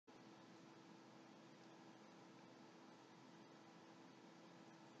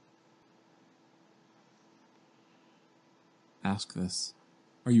ask this.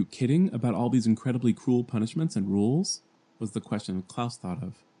 Are you kidding about all these incredibly cruel punishments and rules? Was the question Klaus thought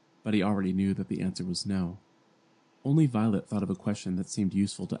of, but he already knew that the answer was no. Only Violet thought of a question that seemed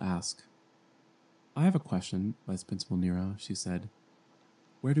useful to ask. I have a question, Vice Principal Nero, she said.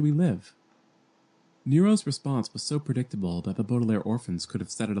 Where do we live? Nero's response was so predictable that the Baudelaire orphans could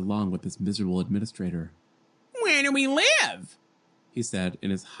have said it along with this miserable administrator. Where do we live? He said in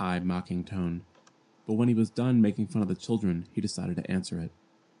his high, mocking tone. But when he was done making fun of the children, he decided to answer it.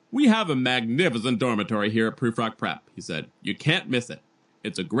 We have a magnificent dormitory here at Prufrock Prep, he said. You can't miss it.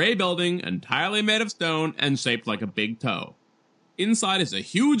 It's a gray building, entirely made of stone, and shaped like a big toe. Inside is a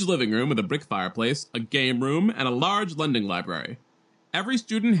huge living room with a brick fireplace, a game room, and a large lending library. Every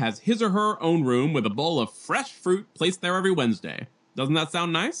student has his or her own room with a bowl of fresh fruit placed there every Wednesday. Doesn't that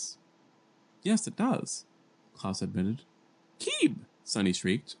sound nice? Yes, it does, Klaus admitted. Keeb, Sunny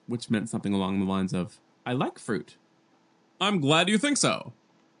shrieked, which meant something along the lines of, I like fruit. I'm glad you think so,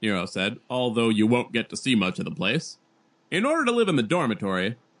 Nero said, although you won't get to see much of the place. In order to live in the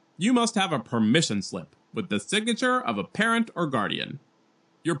dormitory, you must have a permission slip with the signature of a parent or guardian.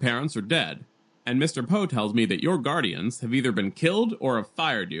 Your parents are dead, and Mr. Poe tells me that your guardians have either been killed or have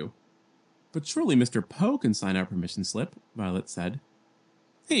fired you. But surely Mr. Poe can sign our permission slip, Violet said.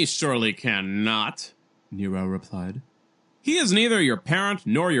 He surely cannot, Nero replied. He is neither your parent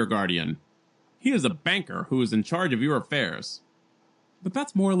nor your guardian. He is a banker who is in charge of your affairs. But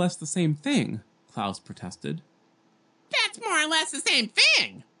that's more or less the same thing, Klaus protested. That's more or less the same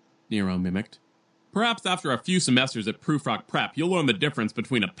thing, Nero mimicked. Perhaps after a few semesters at Prufrock Prep, you'll learn the difference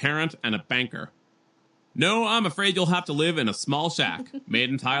between a parent and a banker. No, I'm afraid you'll have to live in a small shack, made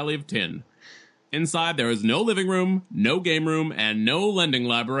entirely of tin. Inside, there is no living room, no game room, and no lending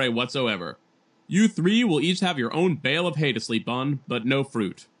library whatsoever. You three will each have your own bale of hay to sleep on, but no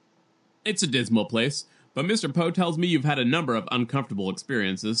fruit. It's a dismal place, but Mr. Poe tells me you've had a number of uncomfortable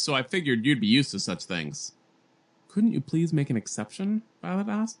experiences, so I figured you'd be used to such things. Couldn't you please make an exception? Violet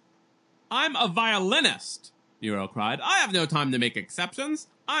asked. I'm a violinist, Nero cried. I have no time to make exceptions.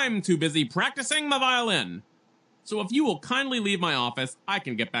 I'm too busy practicing my violin. So if you will kindly leave my office, I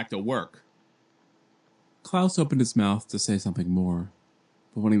can get back to work. Klaus opened his mouth to say something more,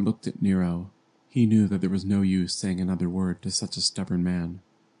 but when he looked at Nero, he knew that there was no use saying another word to such a stubborn man,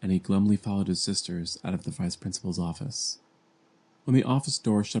 and he glumly followed his sisters out of the vice principal's office. When the office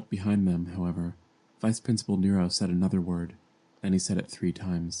door shut behind them, however, Vice Principal Nero said another word, and he said it 3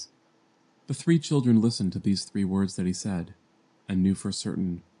 times. The 3 children listened to these 3 words that he said, and knew for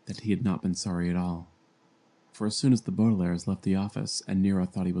certain that he had not been sorry at all. For as soon as the Baudelaires left the office and Nero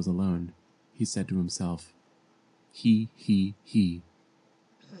thought he was alone, he said to himself, he.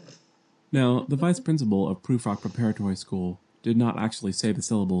 Now, the vice principal of Prufrock Preparatory School did not actually say the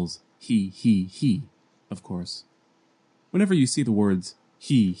syllables he, of course. Whenever you see the words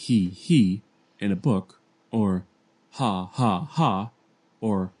he in a book, or ha,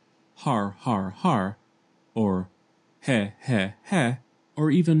 or har, or he,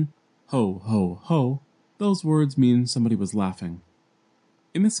 or even ho, those words mean somebody was laughing.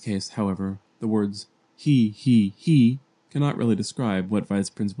 In this case, however, the words he cannot really describe what Vice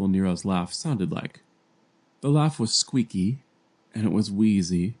Principal Nero's laugh sounded like. The laugh was squeaky, and it was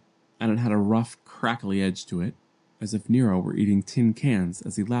wheezy, and it had a rough, crackly edge to it, as if Nero were eating tin cans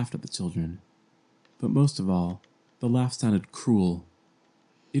as he laughed at the children. But most of all, the laugh sounded cruel.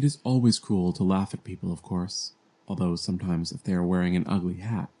 It is always cruel to laugh at people, of course, although sometimes if they are wearing an ugly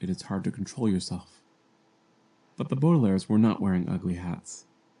hat, it is hard to control yourself. But the Baudelaires were not wearing ugly hats.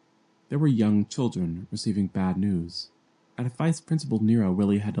 They were young children receiving bad news, and if Vice Principal Nero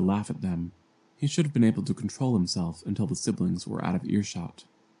really had to laugh at them, he should have been able to control himself until the siblings were out of earshot.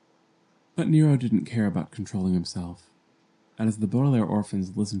 But Nero didn't care about controlling himself, and as the Baudelaire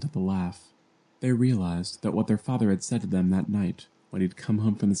orphans listened to the laugh, they realized that what their father had said to them that night when he'd come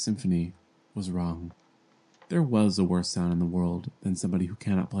home from the symphony was wrong. There was a worse sound in the world than somebody who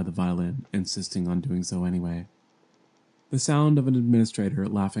cannot play the violin insisting on doing so anyway. The sound of an administrator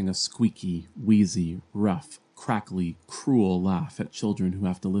laughing a squeaky, wheezy, rough, crackly, cruel laugh at children who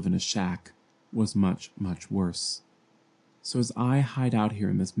have to live in a shack was much, much worse. So as I hide out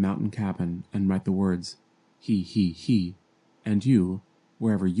here in this mountain cabin and write the words he, and you,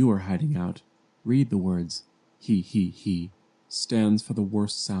 wherever you are hiding out, read the words he, stands for the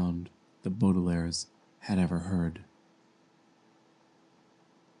worst sound the Baudelaires had ever heard.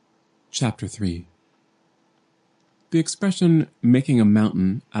 Chapter 3. The expression making a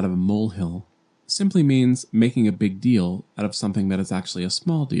mountain out of a molehill simply means making a big deal out of something that is actually a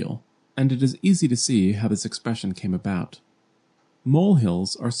small deal, and it is easy to see how this expression came about.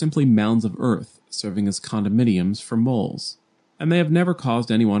 Molehills are simply mounds of earth serving as condominiums for moles. and they have never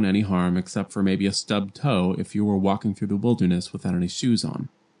caused anyone any harm except for maybe a stubbed toe if you were walking through the wilderness without any shoes on.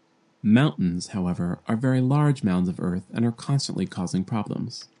 Mountains, however, are very large mounds of earth and are constantly causing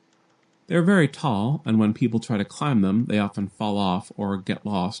problems. They are very tall, and when people try to climb them, they often fall off or get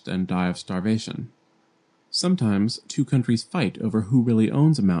lost and die of starvation. Sometimes two countries fight over who really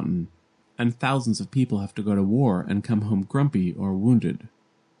owns a mountain, and thousands of people have to go to war and come home grumpy or wounded.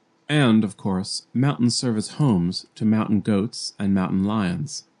 And, of course, mountains serve as homes to mountain goats and mountain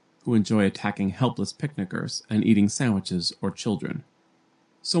lions, who enjoy attacking helpless picnickers and eating sandwiches or children.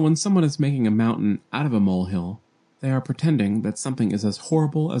 So when someone is making a mountain out of a molehill, they are pretending that something is as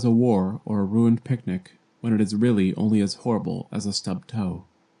horrible as a war or a ruined picnic when it is really only as horrible as a stubbed toe.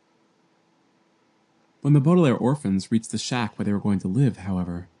 When the Baudelaire orphans reached the shack where they were going to live,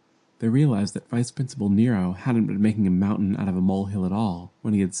 however, they realized that Vice Principal Nero hadn't been making a mountain out of a molehill at all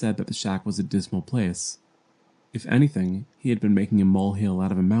when he had said that the shack was a dismal place. If anything, he had been making a molehill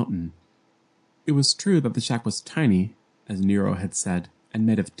out of a mountain. It was true that the shack was tiny, as Nero had said, and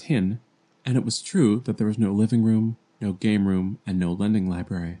made of tin, and it was true that there was no living room, no game room, and no lending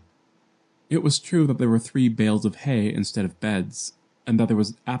library. It was true that there were 3 bales of hay instead of beds, and that there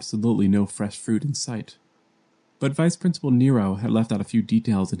was absolutely no fresh fruit in sight. But Vice Principal Nero had left out a few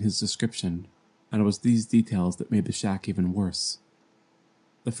details in his description, and it was these details that made the shack even worse.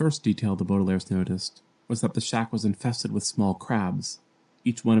 The first detail the Baudelaires noticed was that the shack was infested with small crabs,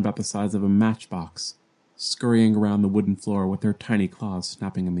 each one about the size of a matchbox, scurrying around the wooden floor with their tiny claws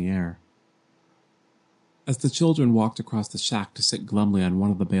snapping in the air. As the children walked across the shack to sit glumly on one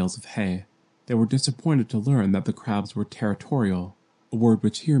of the bales of hay, they were disappointed to learn that the crabs were territorial, a word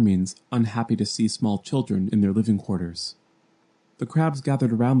which here means unhappy to see small children in their living quarters. The crabs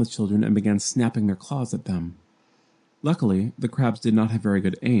gathered around the children and began snapping their claws at them. Luckily, the crabs did not have very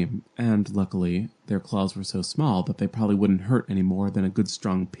good aim, and luckily, their claws were so small that they probably wouldn't hurt any more than a good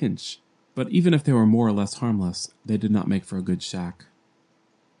strong pinch. But even if they were more or less harmless, they did not make for a good shack.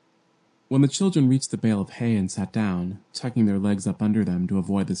 When the children reached the bale of hay and sat down, tucking their legs up under them to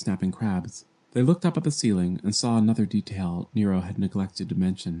avoid the snapping crabs, they looked up at the ceiling and saw another detail Nero had neglected to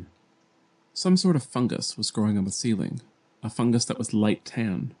mention. Some sort of fungus was growing on the ceiling, a fungus that was light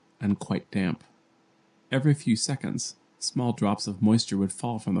tan and quite damp. Every few seconds, small drops of moisture would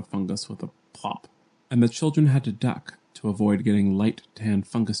fall from the fungus with a plop, and the children had to duck to avoid getting light tan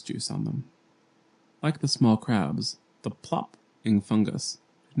fungus juice on them. Like the small crabs, the plop-ing fungus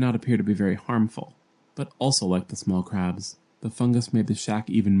did not appear to be very harmful, but also like the small crabs, the fungus made the shack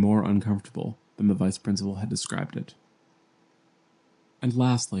even more uncomfortable than the vice principal had described it. And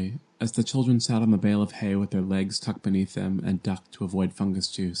lastly, as the children sat on the bale of hay with their legs tucked beneath them and ducked to avoid fungus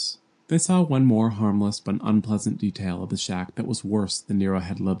juice, they saw one more harmless but unpleasant detail of the shack that was worse than Nero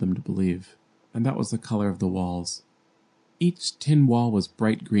had led them to believe, and that was the color of the walls. Each tin wall was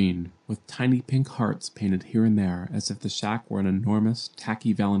bright green, with tiny pink hearts painted here and there as if the shack were an enormous,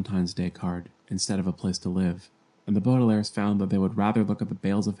 tacky Valentine's Day card instead of a place to live, and the Baudelaires found that they would rather look at the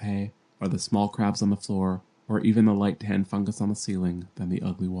bales of hay, or the small crabs on the floor, or even the light tan fungus on the ceiling than the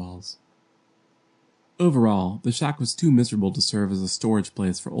ugly walls. Overall, the shack was too miserable to serve as a storage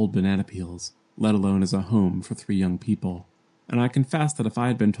place for old banana peels, let alone as a home for 3 young people. And I confess that if I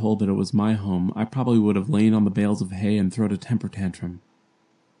had been told that it was my home, I probably would have lain on the bales of hay and thrown a temper tantrum.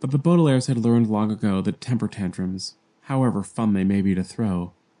 But the Baudelaires had learned long ago that temper tantrums, however fun they may be to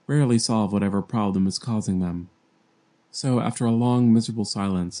throw, rarely solve whatever problem is causing them. So, after a long, miserable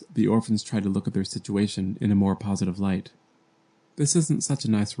silence, the orphans tried to look at their situation in a more positive light. "This isn't such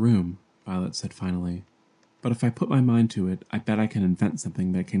a nice room," Violet said finally. "But if I put my mind to it, I bet I can invent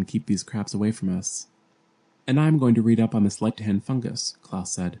something that can keep these crabs away from us." "And I'm going to read up on this light tan fungus,"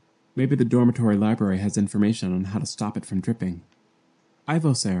 Klaus said. "Maybe the dormitory library has information on how to stop it from dripping."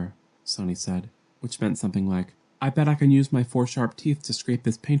 "Austere," Sonny said, which meant something like, "I bet I can use my 4 sharp teeth to scrape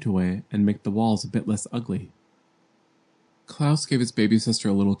this paint away and make the walls a bit less ugly." Klaus gave his baby sister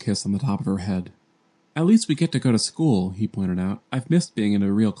a little kiss on the top of her head. "At least we get to go to school," he pointed out. "I've missed being in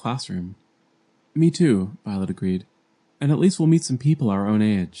a real classroom." "Me too," Violet agreed. "And at least we'll meet some people our own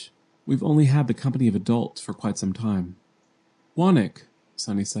age. We've only had the company of adults for quite some time." "Wanik,"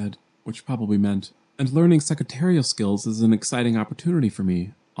 Sonny said, which probably meant, "and learning secretarial skills is an exciting opportunity for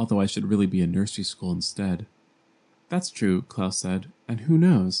me, although I should really be in nursery school instead." "That's true," Klaus said, "and who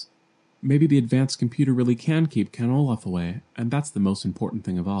knows? Maybe the advanced computer really can keep Count Olaf away, and that's the most important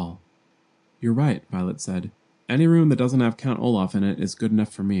thing of all." "You're right," Violet said. "Any room that doesn't have Count Olaf in it is good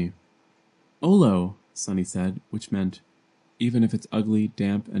enough for me." "Olo," Sonny said, which meant, "even if it's ugly,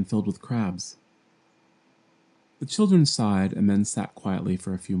 damp, and filled with crabs." The children sighed and then sat quietly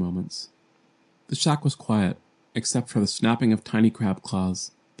for a few moments. The shack was quiet, except for the snapping of tiny crab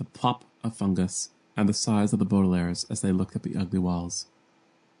claws, the plop of fungus, and the sighs of the Baudelaires as they looked at the ugly walls.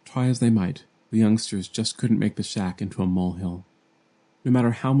 Try as they might, the youngsters just couldn't make the shack into a molehill. No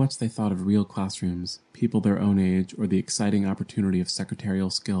matter how much they thought of real classrooms, people their own age, or the exciting opportunity of secretarial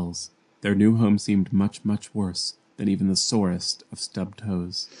skills, their new home seemed much, much worse than even the sorest of stubbed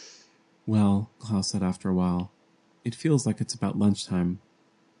toes. Well, Klaus said after a while, it feels like it's about lunchtime.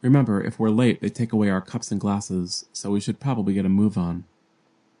 Remember, if we're late, they take away our cups and glasses, so we should probably get a move on.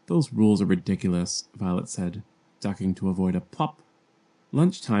 Those rules are ridiculous, Violet said, ducking to avoid a plop.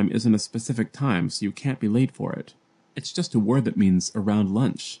 Lunchtime isn't a specific time, so you can't be late for it. It's just a word that means around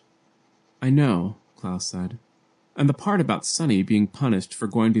lunch. I know, Klaus said. And the part about Sunny being punished for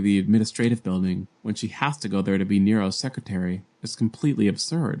going to the administrative building when she has to go there to be Nero's secretary is completely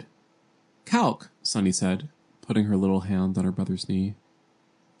absurd. Calc, Sunny said, putting her little hand on her brother's knee.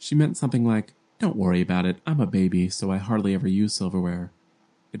 She meant something like, don't worry about it, I'm a baby, so I hardly ever use silverware.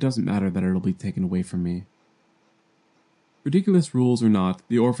 It doesn't matter that it'll be taken away from me. Ridiculous rules or not,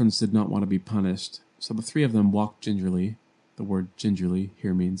 the orphans did not want to be punished, so the three of them walked gingerly, the word gingerly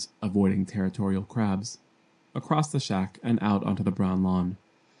here means avoiding territorial crabs, across the shack and out onto the brown lawn.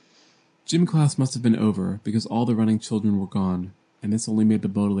 Gym class must have been over because all the running children were gone, and this only made the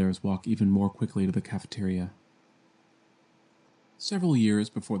Baudelaires walk even more quickly to the cafeteria. Several years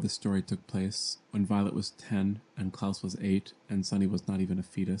before this story took place, when Violet was 10 and Klaus was 8 and Sunny was not even a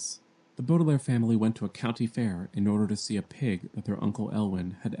fetus, the Baudelaire family went to a county fair in order to see a pig that their Uncle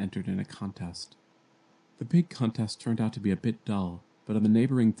Elwyn had entered in a contest. The pig contest turned out to be a bit dull, but in the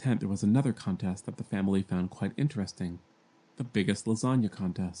neighboring tent there was another contest that the family found quite interesting, the biggest lasagna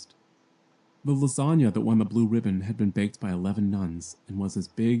contest. The lasagna that won the blue ribbon had been baked by 11 nuns and was as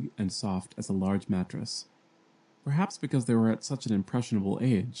big and soft as a large mattress. Perhaps because they were at such an impressionable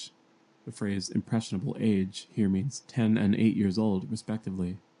age. The phrase impressionable age here means 10 and 8 years old,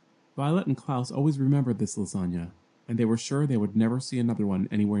 respectively. Violet and Klaus always remembered this lasagna, and they were sure they would never see another one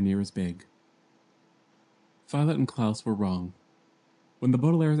anywhere near as big. Violet and Klaus were wrong. When the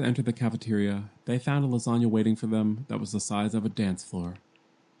Baudelaires entered the cafeteria, they found a lasagna waiting for them that was the size of a dance floor.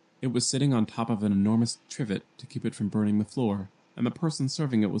 It was sitting on top of an enormous trivet to keep it from burning the floor, and the person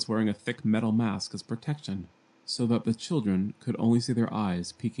serving it was wearing a thick metal mask as protection, so that the children could only see their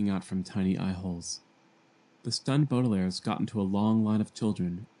eyes peeking out from tiny eye holes. The stunned Baudelaires got into a long line of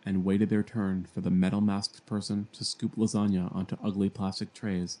children and waited their turn for the metal-masked person to scoop lasagna onto ugly plastic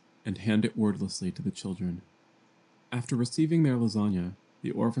trays and hand it wordlessly to the children. After receiving their lasagna,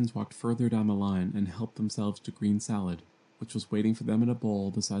 the orphans walked further down the line and helped themselves to green salad, which was waiting for them in a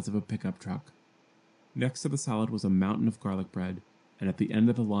bowl the size of a pickup truck. Next to the salad was a mountain of garlic bread, and at the end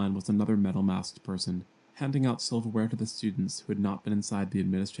of the line was another metal-masked person, handing out silverware to the students who had not been inside the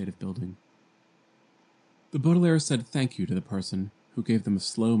administrative building. The Baudelaires said thank you to the person, who gave them a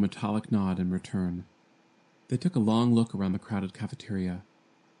slow metallic nod in return. They took a long look around the crowded cafeteria.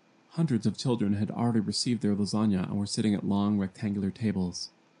 Hundreds of children had already received their lasagna and were sitting at long rectangular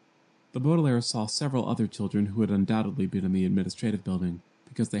tables. The Baudelaires saw several other children who had undoubtedly been in the administrative building,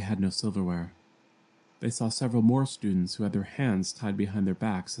 because they had no silverware. They saw several more students who had their hands tied behind their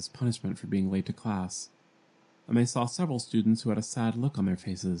backs as punishment for being late to class. And they saw several students who had a sad look on their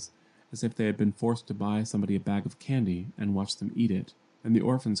faces, as if they had been forced to buy somebody a bag of candy and watch them eat it, and the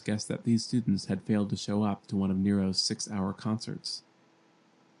orphans guessed that these students had failed to show up to one of Nero's 6-hour concerts.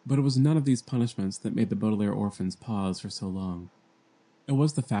 But it was none of these punishments that made the Baudelaire orphans pause for so long. It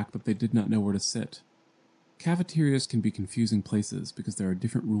was the fact that they did not know where to sit. Cafeterias can be confusing places because there are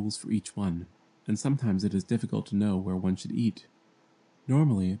different rules for each one, and sometimes it is difficult to know where one should eat.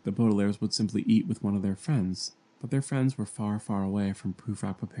 Normally, the Baudelaires would simply eat with one of their friends, but their friends were far, far away from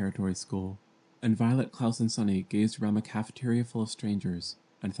Prufrock Preparatory School, and Violet, Klaus, and Sunny gazed around the cafeteria full of strangers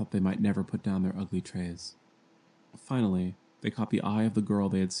and thought they might never put down their ugly trays. Finally, they caught the eye of the girl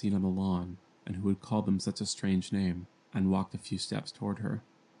they had seen on the lawn, and who had called them such a strange name, and walked a few steps toward her.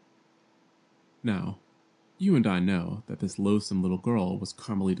 Now, you and I know that this loathsome little girl was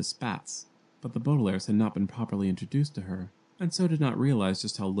Carmelita Spatz, but the Baudelaires had not been properly introduced to her, and so did not realize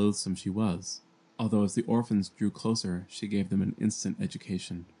just how loathsome she was, although as the orphans drew closer, she gave them an instant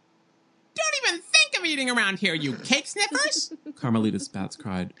education. Don't even think of eating around here, you cake sniffers! Carmelita Spatz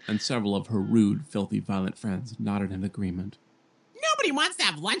cried, and several of her rude, filthy, violent friends nodded in agreement. Nobody wants to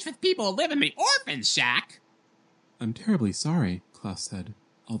have lunch with people who live in the orphan shack! I'm terribly sorry, Klaus said,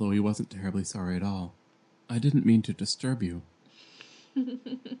 although he wasn't terribly sorry at all. I didn't mean to disturb you.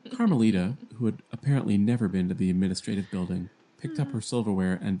 Carmelita, who had apparently never been to the administrative building, picked up her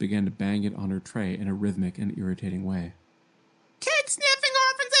silverware and began to bang it on her tray in a rhythmic and irritating way. Cake sniffing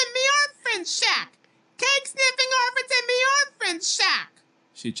orphans in the orphan shack! Cake-sniffing orphans in the orphan's shack!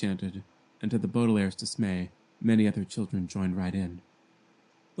 She chanted, and to the Baudelaire's dismay, many other children joined right in.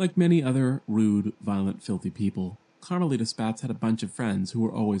 Like many other rude, violent, filthy people, Carmelita Spatz had a bunch of friends who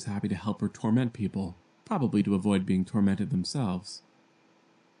were always happy to help her torment people, probably to avoid being tormented themselves.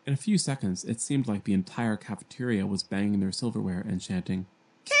 In a few seconds, it seemed like the entire cafeteria was banging their silverware and chanting,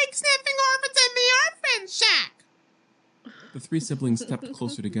 Cake-sniffing orphans in the orphan's shack! The three siblings stepped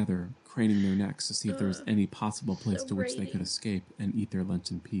closer together, craning their necks to see if there was any possible place to which they could escape and eat their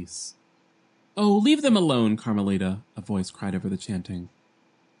lunch in peace. "Oh, leave them alone, Carmelita," a voice cried over the chanting.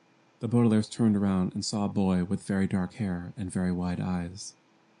 The Baudelaires turned around and saw a boy with very dark hair and very wide eyes.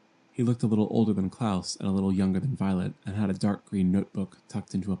 He looked a little older than Klaus and a little younger than Violet, and had a dark green notebook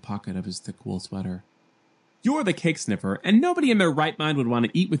tucked into a pocket of his thick wool sweater. "You're the cake sniffer, and nobody in their right mind would want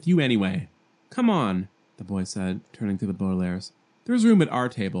to eat with you anyway. Come on," the boy said, turning to the Baudelaires. "There's room at our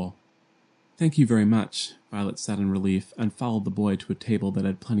table." "Thank you very much," Violet said in relief, and followed the boy to a table that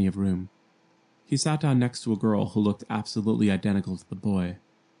had plenty of room. He sat down next to a girl who looked absolutely identical to the boy.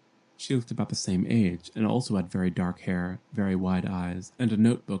 She looked about the same age, and also had very dark hair, very wide eyes, and a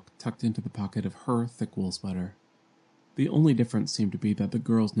notebook tucked into the pocket of her thick wool sweater. The only difference seemed to be that the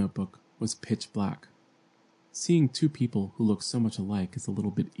girl's notebook was pitch black. Seeing two people who looked so much alike is a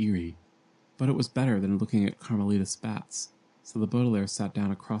little bit eerie, but it was better than looking at Carmelita Spatz, so the Baudelaires sat down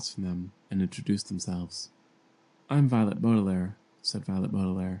across from them and introduced themselves. "I'm Violet Baudelaire," said Violet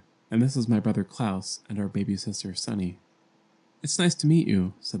Baudelaire, "and this is my brother Klaus and our baby sister Sunny." "It's nice to meet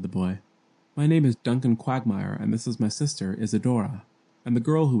you," said the boy. "My name is Duncan Quagmire, and this is my sister Isadora. And the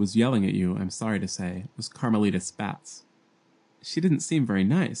girl who was yelling at you, I'm sorry to say, was Carmelita Spatz." "She didn't seem very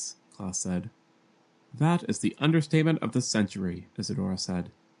nice," Klaus said. "That is the understatement of the century," Isadora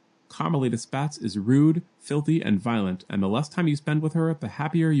said. "Carmelita Spatz is rude, filthy, and violent, and the less time you spend with her, the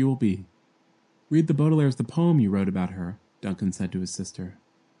happier you will be." "Read the Baudelaires the poem you wrote about her," Duncan said to his sister.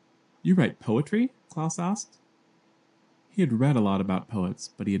 "You write poetry?" Klaus asked. He had read a lot about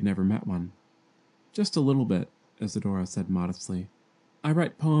poets, but he had never met one. "Just a little bit," Isadora said modestly. "I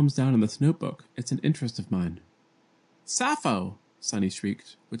write poems down in this notebook. It's an interest of mine." "Sappho!" Sunny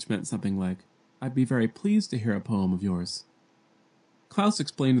shrieked, which meant something like, "I'd be very pleased to hear a poem of yours." Klaus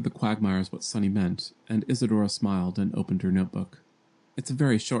explained to the Quagmires what Sunny meant, and Isadora smiled and opened her notebook. "It's a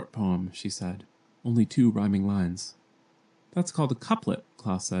very short poem," she said. "Only 2 rhyming lines." "That's called a couplet,"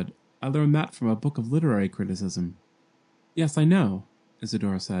 Klaus said. "I learned that from a book of literary criticism." "Yes, I know,"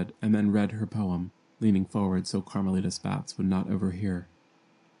 Isadora said, and then read her poem, leaning forward so Carmelita Spatz would not overhear.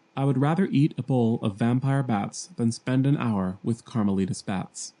 "I would rather eat a bowl of vampire bats than spend an hour with Carmelita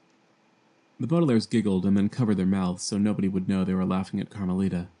Spatz." The Baudelaires giggled and then covered their mouths so nobody would know they were laughing at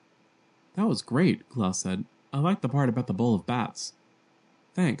Carmelita. "That was great," Klaus said. "I liked the part about the bowl of bats."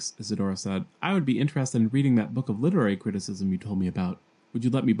 "Thanks," Isadora said. "I would be interested in reading that book of literary criticism you told me about. Would you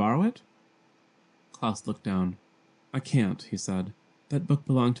let me borrow it?" Klaus looked down. "I can't," he said. "That book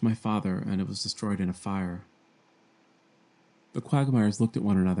belonged to my father, and it was destroyed in a fire." The Quagmires looked at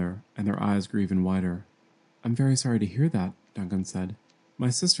one another, and their eyes grew even wider. "I'm very sorry to hear that," Duncan said. "My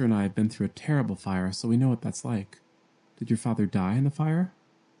sister and I have been through a terrible fire, so we know what that's like. Did your father die in the fire?"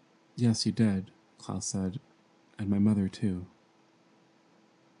 "Yes, he did," Klaus said. "And my mother, too."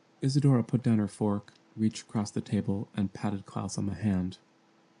 Isadora put down her fork, reached across the table, and patted Klaus on the hand.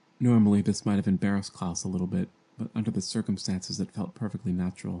 Normally, this might have embarrassed Klaus a little bit, but under the circumstances it felt perfectly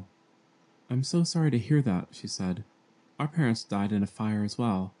natural. "I'm so sorry to hear that," she said. "Our parents died in a fire as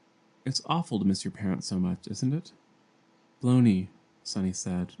well. It's awful to miss your parents so much, isn't it?" "Blony," Sunny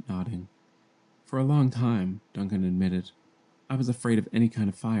said, nodding. "For a long time," Duncan admitted. "I was afraid of any kind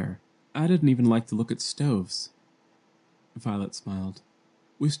of fire. I didn't even like to look at stoves." Violet smiled.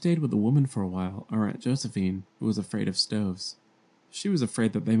 "We stayed with a woman for a while, our Aunt Josephine, who was afraid of stoves. She was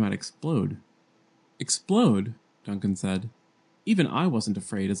afraid that they might explode." "Explode?" Duncan said. "Even I wasn't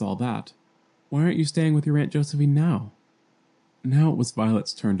afraid as all that. Why aren't you staying with your Aunt Josephine now?" Now it was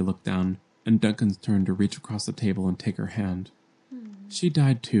Violet's turn to look down, and Duncan's turn to reach across the table and take her hand. "She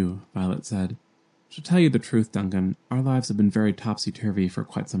died too," Violet said. "To tell you the truth, Duncan, our lives have been very topsy-turvy for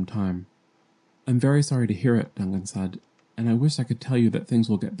quite some time." "I'm very sorry to hear it," Duncan said, "and I wish I could tell you that things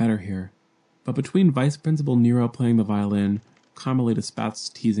will get better here. But between Vice Principal Nero playing the violin, Carmelita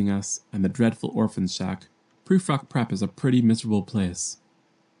Spatz teasing us, and the dreadful orphan's shack, Prufrock Prep is a pretty miserable place."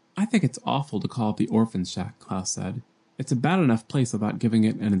 "I think it's awful to call it the orphan's shack," Klaus said. "It's a bad enough place without giving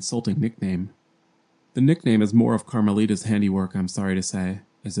it an insulting nickname." "The nickname is more of Carmelita's handiwork, I'm sorry to say,"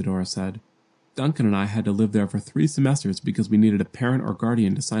 Isadora said. "Duncan and I had to live there for 3 semesters because we needed a parent or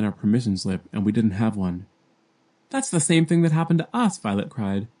guardian to sign our permission slip, and we didn't have one." "That's the same thing that happened to us," Violet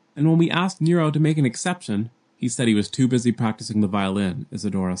cried. And when we asked Nero to make an exception, he said he was too busy practicing the violin,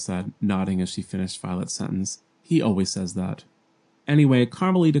 Isadora said, nodding as she finished Violet's sentence. He always says that. Anyway,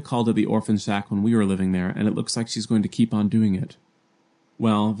 Carmelita called it the orphan shack when we were living there, and it looks like she's going to keep on doing it.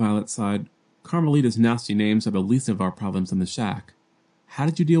 Well, Violet sighed, Carmelita's nasty names are the least of our problems in the shack. How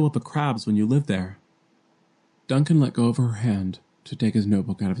did you deal with the crabs when you lived there? Duncan let go of her hand to take his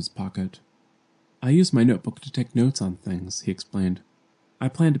notebook out of his pocket. I use my notebook to take notes on things, he explained. I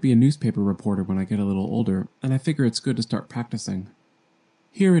plan to be a newspaper reporter when I get a little older, and I figure it's good to start practicing.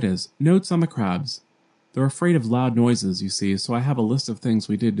 Here it is, notes on the crabs. They're afraid of loud noises, you see, so I have a list of things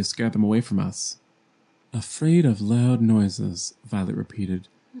we did to scare them away from us. Afraid of loud noises, Violet repeated,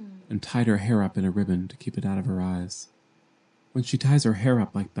 and tied her hair up in a ribbon to keep it out of her eyes. When she ties her hair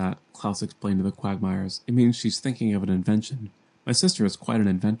up like that, Klaus explained to the Quagmires, it means she's thinking of an invention. My sister is quite an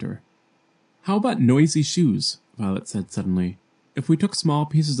inventor. How about noisy shoes? Violet said suddenly. If we took small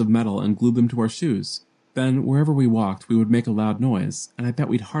pieces of metal and glued them to our shoes, then wherever we walked we would make a loud noise, and I bet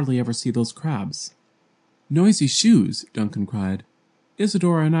we'd hardly ever see those crabs. Noisy shoes, Duncan cried.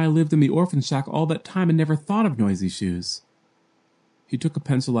 Isadora and I lived in the orphan shack all that time and never thought of noisy shoes. He took a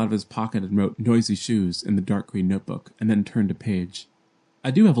pencil out of his pocket and wrote noisy shoes in the dark green notebook, and then turned a page.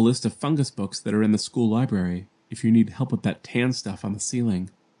 I do have a list of fungus books that are in the school library, if you need help with that tan stuff on the ceiling.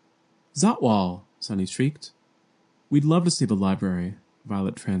 Zotwal, Sonny shrieked. We'd love to see the library,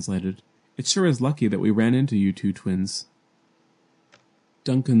 Violet translated. It sure is lucky that we ran into you two twins.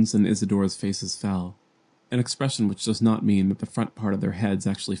 Duncan's and Isadora's faces fell, an expression which does not mean that the front part of their heads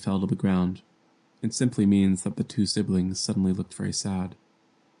actually fell to the ground. It simply means that the two siblings suddenly looked very sad.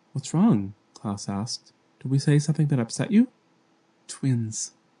 What's wrong? Klaus asked. Did we say something that upset you?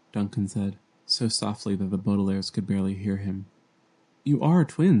 Twins, Duncan said, so softly that the Baudelaires could barely hear him. You are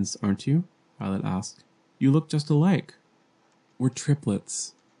twins, aren't you? Violet asked. You look just alike. We're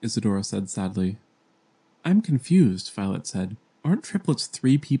triplets, Isadora said sadly. I'm confused, Violet said. Aren't triplets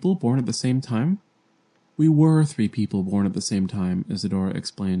 3 people born at the same time? We were 3 people born at the same time, Isadora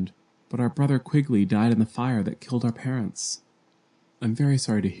explained, but our brother Quigley died in the fire that killed our parents. I'm very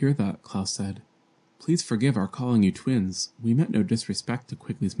sorry to hear that, Klaus said. Please forgive our calling you twins. We meant no disrespect to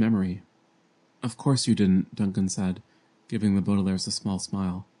Quigley's memory. Of course you didn't, Duncan said, giving the Baudelaires a small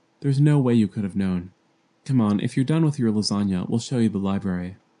smile. There's no way you could have known. Come on, if you're done with your lasagna, we'll show you the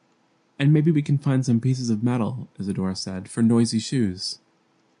library. And maybe we can find some pieces of metal, Isadora said, for noisy shoes.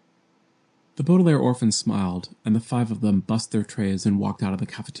 The Baudelaire orphans smiled, and the 5 of them bussed their trays and walked out of the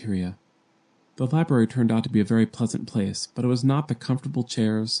cafeteria. The library turned out to be a very pleasant place, but it was not the comfortable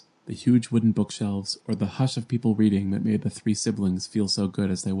chairs, the huge wooden bookshelves, or the hush of people reading that made the 3 siblings feel so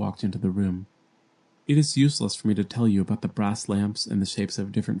good as they walked into the room. It is useless for me to tell you about the brass lamps in the shapes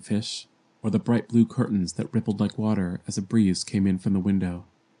of different fish, or the bright blue curtains that rippled like water as a breeze came in from the window,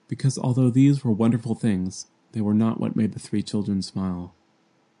 because although these were wonderful things, they were not what made the 3 children smile.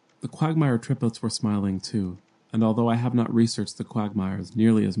 The Quagmire triplets were smiling too, and although I have not researched the Quagmires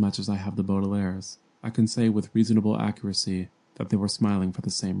nearly as much as I have the Baudelaires, I can say with reasonable accuracy that they were smiling for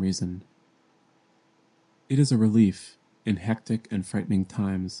the same reason. It is a relief, in hectic and frightening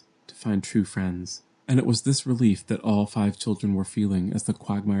times, to find true friends, and it was this relief that all 5 children were feeling as the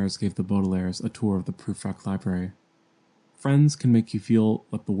Quagmires gave the Baudelaires a tour of the Prufrock Library. Friends can make you feel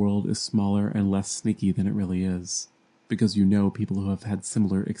like the world is smaller and less sneaky than it really is, because you know people who have had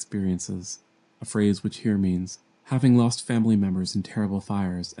similar experiences, a phrase which here means having lost family members in terrible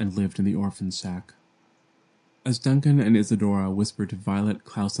fires and lived in the orphan shack. As Duncan and Isadora whispered to Violet,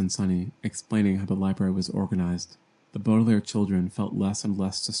 Klaus, and Sonny, explaining how the library was organized, the Baudelaire children felt less and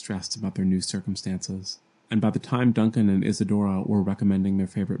less distressed about their new circumstances, and by the time Duncan and Isadora were recommending their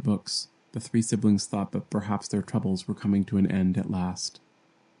favorite books, the 3 siblings thought that perhaps their troubles were coming to an end at last.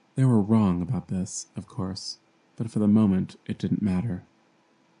 They were wrong about this, of course, but for the moment it didn't matter.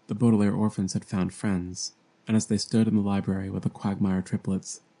 The Baudelaire orphans had found friends, and as they stood in the library with the Quagmire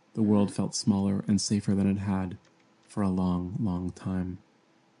triplets, the world felt smaller and safer than it had for a long, long time.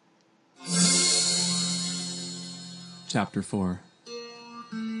 Chapter 4.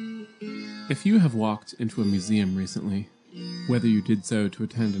 If you have walked into a museum recently, whether you did so to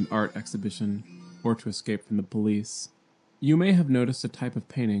attend an art exhibition or to escape from the police, you may have noticed a type of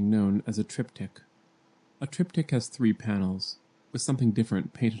painting known as a triptych. A triptych has 3 panels, with something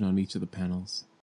different painted on each of the panels.